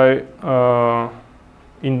 So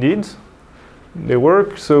indeed, they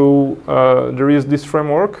work. So there is this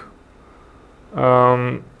framework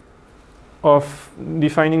of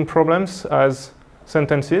defining problems as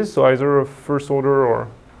sentences, so either of first order or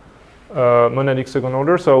monadic second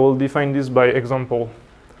order. So I will define this by example.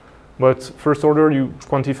 But first order you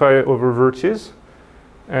quantify over vertices,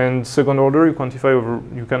 and second order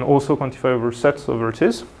you can also quantify over sets of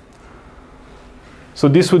vertices. So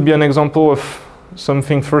this would be an example of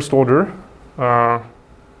something first order.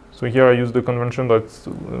 So here I use the convention that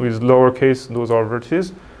with lowercase those are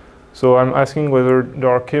vertices. So I'm asking whether there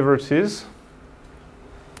are k vertices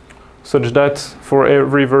such that for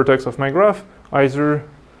every vertex of my graph, either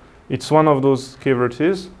it's one of those k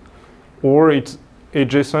vertices or it's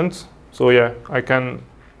adjacent. So yeah, I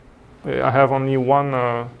have only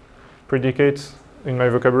one predicate in my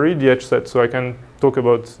vocabulary, the edge set, so I can talk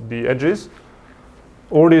about the edges,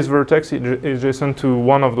 or this vertex is adjacent to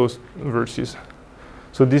one of those vertices.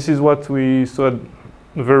 So this is what we saw at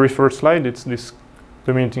the very first slide. It's this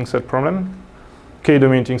dominating set problem. K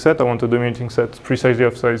dominating set, I want a dominating set precisely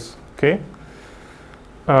of size k.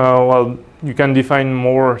 Well, you can define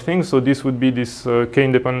more things. So this would be this k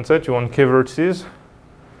independent set. You want k vertices,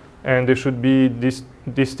 and they should be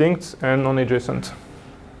distinct and non-adjacent.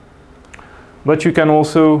 But you can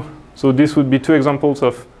also, so this would be 2 examples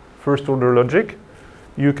of first order logic.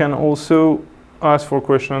 You can also ask for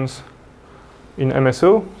questions in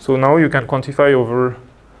MSO. So now you can quantify over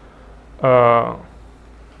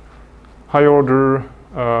higher order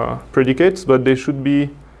predicates, but they should be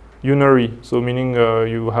unary. So meaning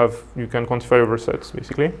you can quantify over sets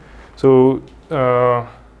basically. So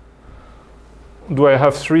do I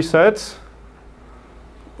have 3 sets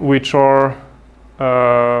which are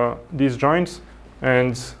disjoint,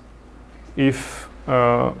 and if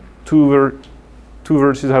two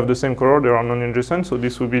vertices have the same color, they are non-adjacent, so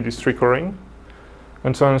this would be this 3 coloring,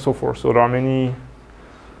 and so on and so forth. So there are many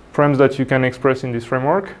primes that you can express in this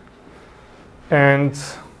framework. And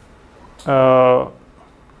so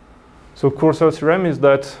Kurzweil theorem is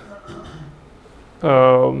that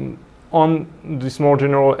on this more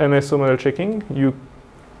general MSO model checking,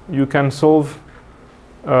 you can solve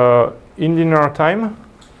in linear time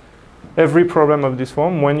every problem of this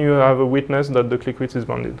form when you have a witness that the click width is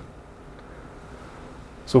bounded.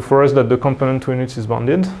 So for us, that the component to units is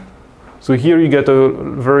bounded. So here you get a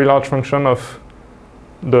very large function of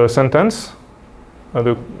the sentence,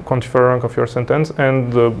 the quantifier rank of your sentence,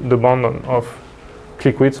 and the bound of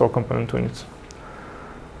click width or component to units.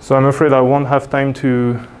 So I'm afraid I won't have time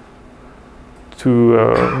to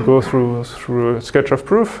go through a sketch of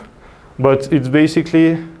proof, but it's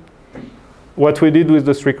basically what we did with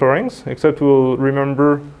the three corings, except we'll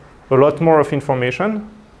remember a lot more of information.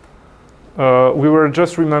 We were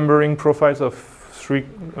just remembering profiles of three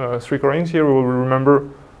corings. Here we will remember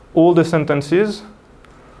all the sentences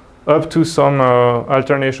up to some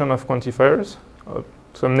alternation of quantifiers,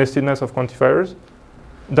 some nestedness of quantifiers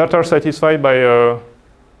that are satisfied by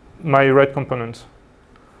my red component.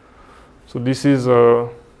 So this is,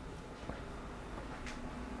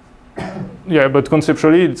 yeah, but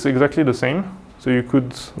conceptually it's exactly the same. So you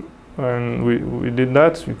could, and we did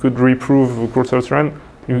that, you could reprove cursor theorem.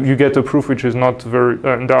 You get a proof which is not very,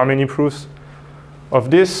 there are many proofs of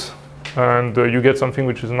this, and you get something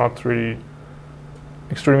which is not really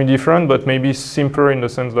extremely different, but maybe simpler in the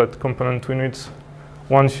sense that component to units,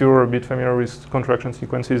 once you're a bit familiar with contraction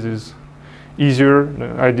sequences, is easier.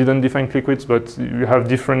 I didn't define click widths, but you have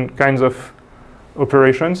different kinds of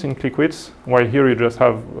operations in click widths, while here you just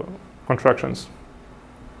have contractions.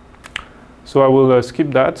 So I will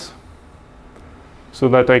skip that so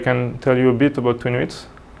that I can tell you a bit about twin widths.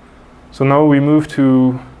 So now we move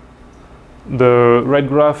to the red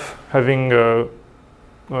graph having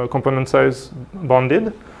component size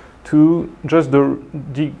bounded to just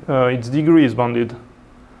its degree is bounded.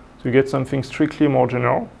 So you get something strictly more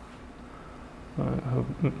general.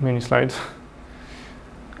 Many slides.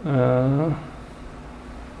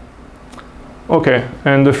 Okay,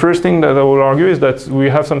 and the first thing that I will argue is that we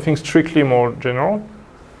have something strictly more general.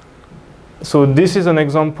 So this is an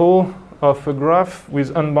example of a graph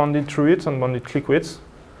with unbounded true widths, unbounded click widths.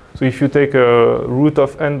 So if you take a root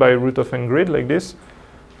of n by root of n grid like this,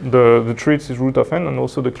 the true width is root of n, and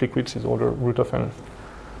also the click width is order root of n.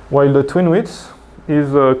 While the twin width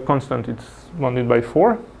is constant, it's bounded by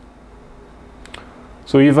 4.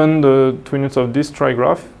 So even the twin width of this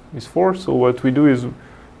trigraph is 4. So what we do is we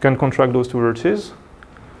can contract those two vertices.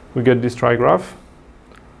 We get this trigraph.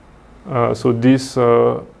 So this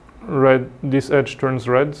this edge turns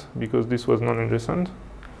red because this was non-adjacent.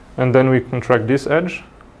 And then we contract this edge.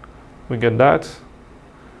 We get that.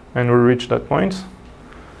 And we reach that point.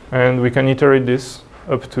 And we can iterate this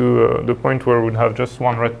up to the point where we'd have just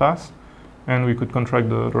one red path. And we could contract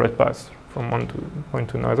the red path from one point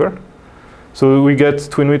to another. So we get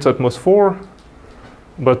twin width at most 4.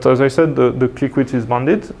 But as I said, the click width is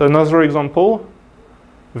bounded. Another example,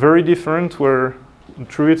 very different, where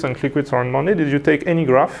true widths and click widths are unbounded, is you take any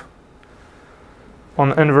graph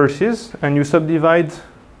on n vertices and you subdivide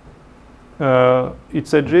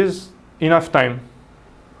its edges enough time,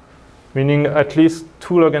 meaning at least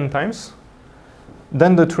 2 log n times.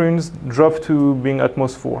 Then the twins drop to being at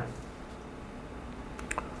most 4.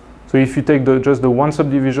 So if you take just the one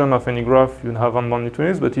subdivision of any graph, you have unbounded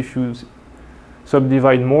twins. But if you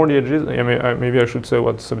subdivide more the edges, maybe I should say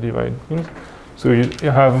what subdivide means. So you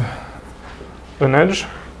have an edge.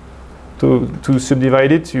 To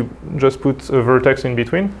subdivide it, you just put a vertex in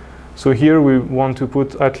between. So here we want to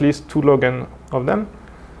put at least 2 log n of them.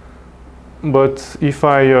 But if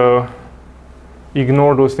I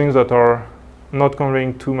ignore those things that are not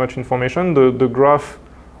conveying too much information, the graph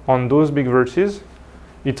on those big vertices,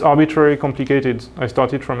 it's arbitrarily complicated. I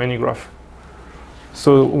started from any graph.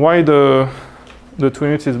 So why the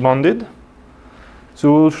twin width is bounded?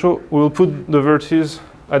 So we'll put the vertices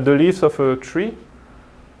at the leaves of a tree,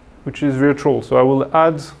 which is virtual. So I will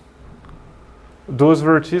add those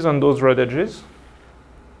vertices and those red edges.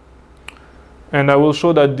 And I will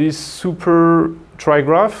show that this super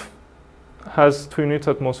trigraph has twin widths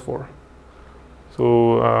at most 4.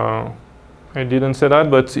 So I didn't say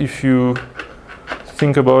that, but if you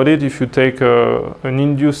think about it, if you take an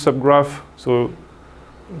induced subgraph, so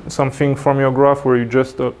something from your graph where you're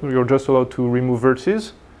just allowed to remove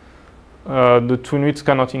vertices, the twin widths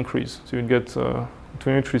cannot increase. So you get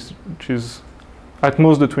twin width which is at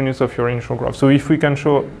most the twin width of your initial graph. So if we can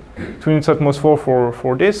show twin width at most 4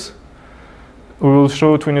 for this, we will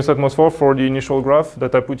show twin width at most 4 for the initial graph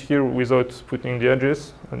that I put here without putting the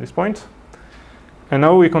edges at this point. And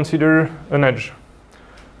now we consider an edge.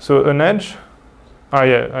 So an edge, I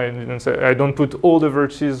didn't say, I don't put all the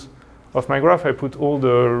vertices of my graph, I put all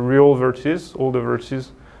the real vertices, all the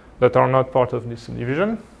vertices that are not part of this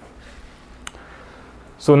subdivision.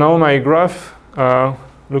 So now my graph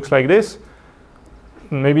looks like this.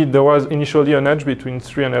 Maybe there was initially an edge between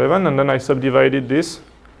 3 and 11, and then I subdivided this.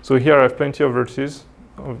 So here I have plenty of vertices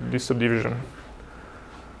of this subdivision.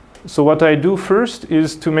 So what I do first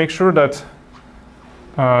is to make sure that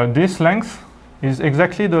this length is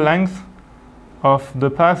exactly the length of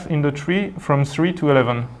the path in the tree from 3 to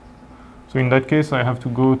 11. So in that case, I have to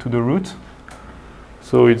go to the root.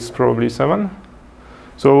 So it's probably 7.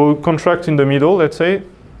 So we'll contract in the middle, let's say.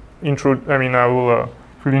 I will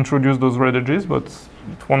introduce those red edges, but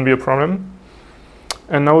it won't be a problem.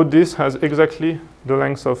 And now this has exactly the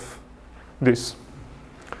length of this.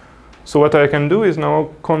 So what I can do is now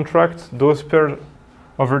contract those pairs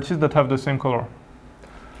of vertices that have the same color.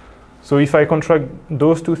 So if I contract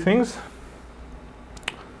those two things,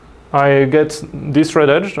 I get this red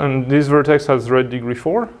edge, and this vertex has red degree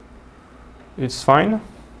 4. It's fine.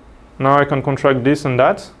 Now I can contract this and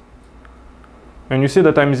that. And you see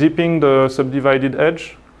that I'm zipping the subdivided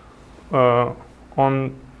edge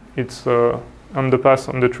on the path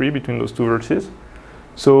on the tree between those two vertices.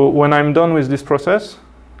 So when I'm done with this process,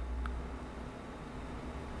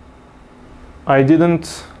 I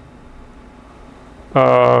didn't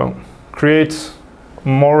create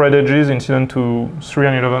more red edges incident to 3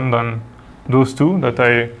 and 11 than those two that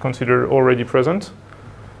I consider already present.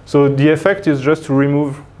 So the effect is just to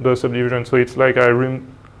remove the subdivision. So it's like I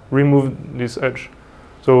remove this edge.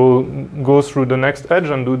 So go through the next edge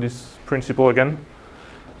and do this principle again.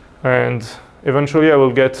 And eventually I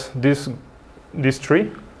will get this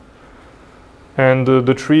tree. And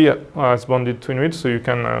the tree has bounded twin widths, so you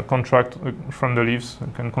can contract from the leaves.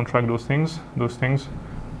 You can contract those things, those things,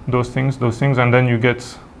 those things, those things, and then you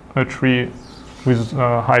get a tree with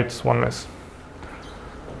heights 1 less.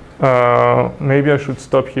 Maybe I should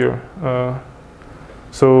stop here.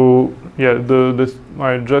 So yeah,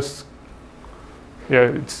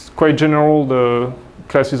 it's quite general, the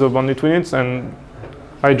classes of bounded twin widths, and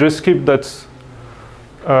I just skipped that.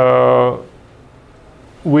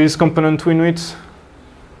 With component twin widths,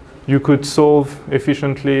 you could solve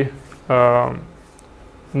efficiently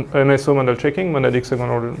MSO model checking, monadic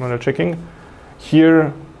second order model checking.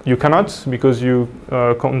 Here you cannot, because you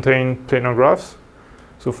contain planar graphs.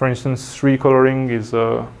 So for instance, 3 coloring is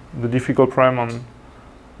the difficult prime on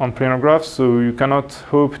planar graphs, so you cannot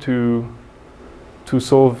hope to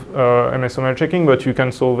solve MSO model checking, but you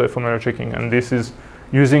can solve FO model checking. And this is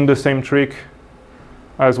using the same trick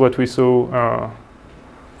as what we saw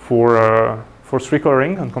for 3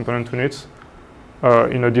 coloring and component twin widths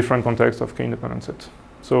in a different context of k-independent set.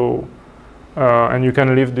 So, and you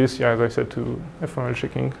can leave this, as I said, to FML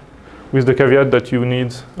checking, with the caveat that you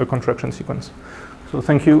need a contraction sequence. So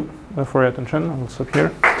thank you for your attention. I'll stop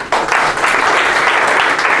here.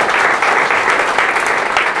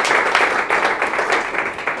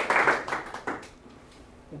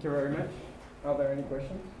 Thank you very much. Are there any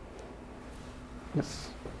questions? Yes.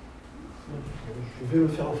 Je vais le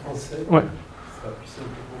faire en français. Ouais. Ça sera plus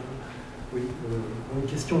simple pour vous. Oui, une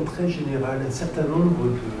question très générale. Un certain nombre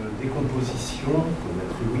de décompositions, comme la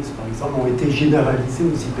Lewis par exemple, ont été généralisées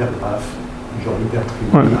aux hypergraphes, genre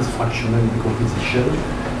hypertriwiz, fractional decomposition.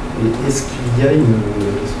 Et est-ce qu'il y a est-ce que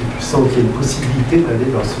tu sens qu'il y a une possibilité d'aller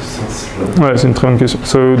dans ce sens-là? Ouais, c'est une très bonne question.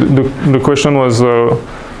 So the question was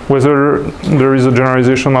whether there is a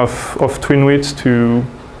generalization of twin widths to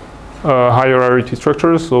higher rarity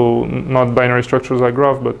structures, so not binary structures like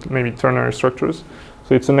graph, but maybe ternary structures.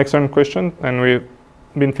 So it's an excellent question, and we've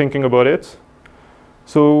been thinking about it.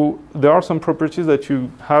 So there are some properties that you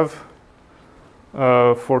have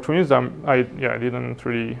for twin widths. I didn't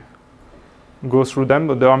really go through them,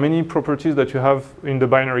 but there are many properties that you have in the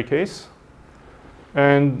binary case,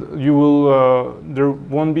 and you will there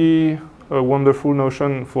won't be a wonderful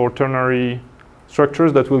notion for ternary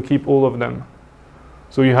structures that will keep all of them.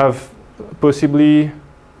 So you have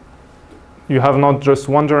not just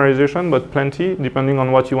one generalization, but plenty, depending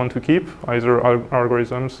on what you want to keep, either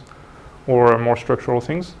algorithms or more structural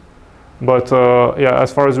things. But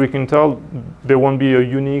as far as we can tell, there won't be a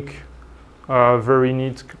unique, very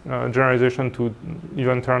neat generalization to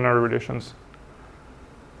even ternary relations.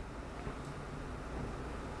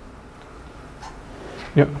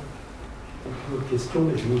 Yeah. Une autre question,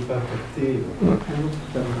 mais je ne veux pas capter.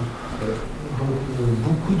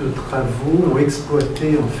 Beaucoup de travaux ont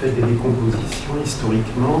exploité en fait des décompositions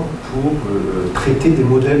historiquement pour traiter des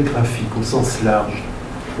modèles graphiques au sens large.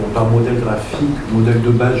 Bon, par modèle graphique, modèle de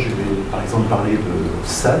base, je vais par exemple parler de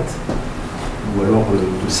SAT ou alors de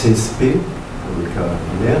CSP, dans le cas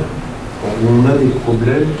binaire, où on a des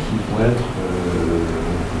problèmes qui vont être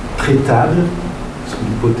traitables sous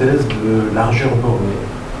l'hypothèse de largeur bornée.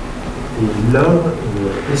 Et là,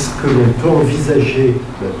 est-ce que l'on peut envisager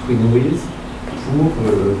la twin width pour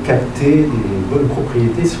capter des bonnes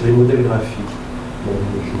propriétés sur les modèles graphiques? Bon,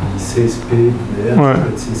 je dis CSP binaire, Ouais.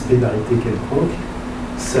 CSP d'arité quelconque,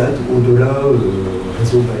 ça au-delà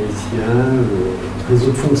réseau bayésien,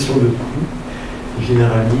 réseau de fonctions de coût,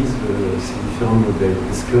 généralise ces différents modèles.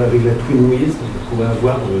 Est-ce qu'avec la twin width, on pourrait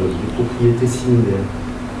avoir des propriétés similaires?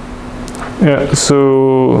 Yeah,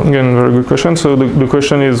 so again, very good question. So the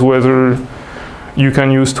question is whether you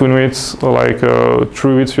can use twin widths like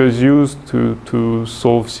true widths you used to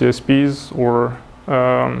solve CSPs or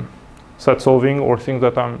SAT solving or things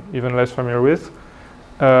that I'm even less familiar with.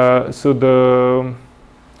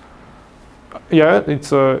 Yeah,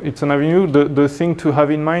 it's an avenue. The thing to have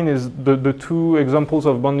in mind is the two examples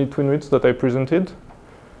of bounded twin widths that I presented.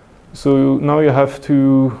 So now you have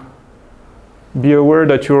to be aware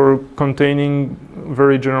that you're containing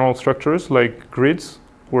very general structures like grids,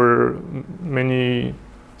 where many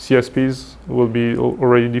CSPs will be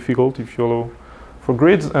already difficult if you allow for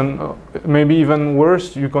grids, and maybe even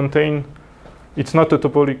worse, you contain, it's not a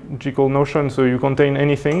topological notion, so you contain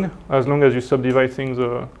anything as long as you subdivide things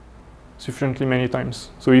sufficiently many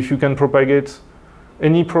times. So if you can propagate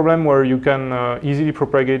any problem where you can easily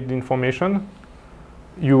propagate the information,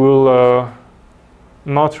 you will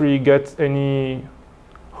not really get any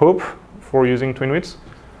hope for using twin widths.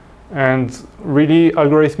 And really,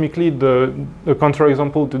 algorithmically, the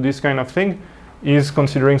counterexample to this kind of thing is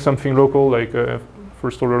considering something local, like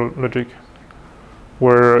first-order logic,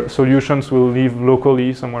 where solutions will live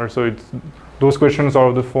locally somewhere. So those questions are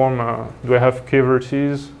of the form, do I have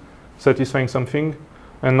k-vertices satisfying something,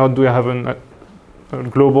 and not do I have a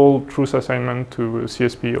global truth assignment to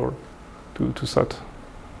CSP or to SAT.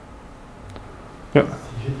 Yeah.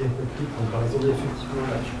 Si j'ai bien compris, quand par exemple, effectivement,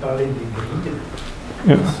 là, tu parlais des grids,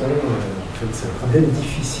 Yeah. qui sont, en fait, c'est un problème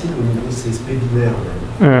difficile au niveau CSP binaire.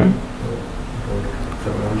 Yeah.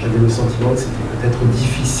 J'avais le sentiment que c'était peut-être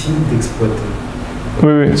difficile d'exploiter.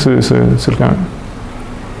 Oui, c'est le cas.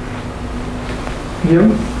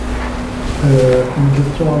 Guillaume, une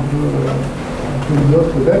question un peu bizarre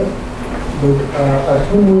peut-être. Donc à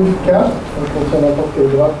tout module 4, on contient n'importe quel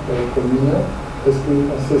graphe comme mineur. Est-ce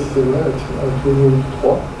qu'on sait si c'est vrai à tout module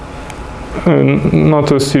 3?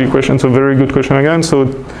 Not a silly question, so very good question again. So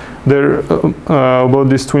there about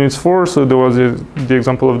this twin widths 4, so there was the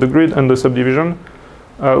example of the grid and the subdivision.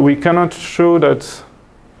 We cannot show that,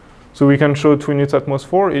 so we can show twin widths at most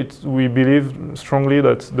 4. We believe strongly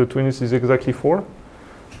that the twin width is exactly 4.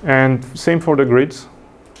 And same for the grids.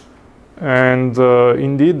 And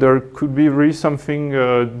indeed, there could be really something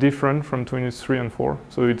different from twin widths 3 and 4.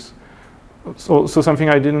 So it's also something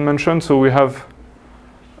I didn't mention. So we have,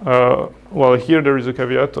 well, here there is a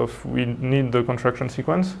caveat of we need the contraction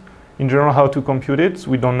sequence. In general, how to compute it,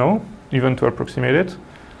 we don't know, even to approximate it.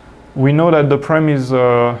 We know that the prime is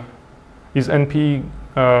NP,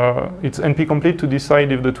 it's NP complete to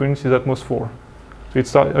decide if the twin width is at most 4. So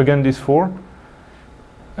it's again this 4.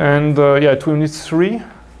 And yeah, twin width 3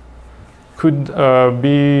 could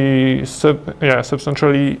be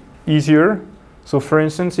substantially easier. So for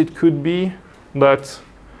instance, it could be that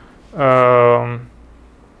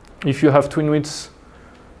if you have twin widths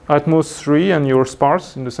at most 3 and you're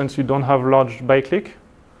sparse, in the sense you don't have large biclic,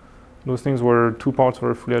 those things where two parts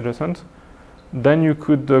were fully adjacent, then you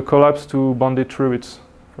could collapse to bounded true widths,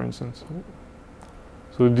 for instance.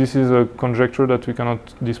 So this is a conjecture that we cannot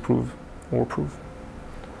disprove or prove.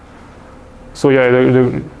 So yeah,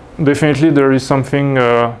 definitely there is something,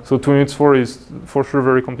 so twin widths 4 is for sure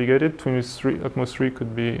very complicated. Twin widths 3, at most 3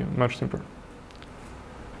 could be much simpler.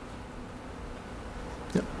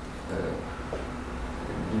 Yeah.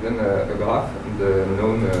 Given a graph, the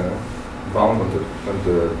known bound on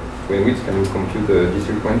the twin widths, can you compute the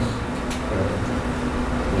d-sequence?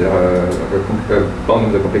 A bound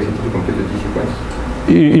of the complexity to compute the d-sequence?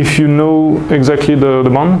 If you know exactly the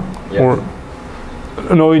bound? Yes. Or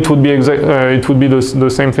no, it would be it would be the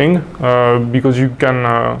same thing because you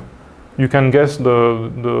can guess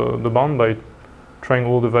the bound by trying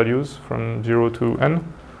all the values from 0 to n.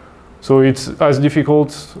 So it's as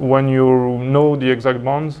difficult when you know the exact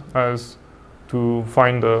bounds as to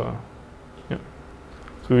find the. Yeah.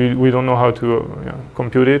 So we don't know how to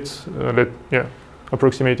compute it.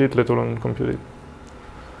 Approximate it, let alone compute it.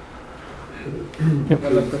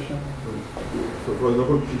 Another question? So for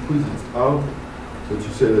example, p-quiz is hard. So you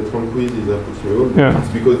say that one quiz is approximable. Yeah. It's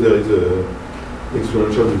because there is a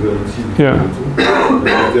exponential differences between Yeah. the two.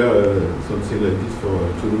 Is there something like this for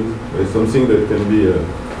twin width? Something that can be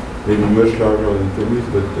maybe much larger than twin width,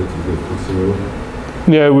 but that is approximable.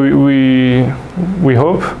 Yeah, we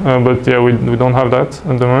hope, but yeah, we don't have that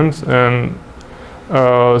at the moment, and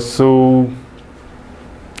so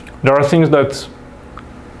there are things that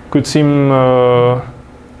could seem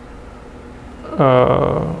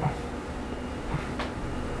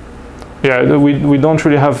yeah, we don't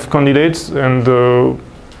really have candidates, and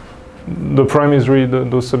the prime is really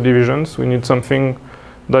those subdivisions. We need something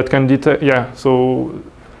that can detect. Yeah, so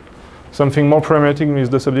something more pragmatic is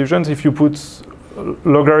the subdivisions. If you put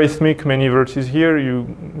logarithmic many vertices here, you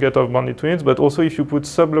get off-bounded units. But also, if you put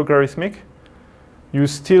sub-logarithmic, you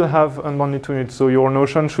still have unbounded units. So your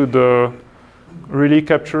notion should really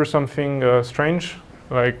capture something strange,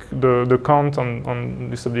 like the count on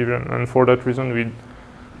the subdivision. And for that reason,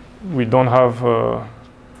 we don't have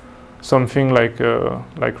something like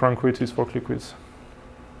rank width is for click width.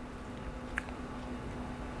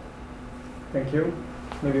 Thank you.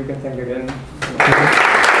 Maybe you can thank again.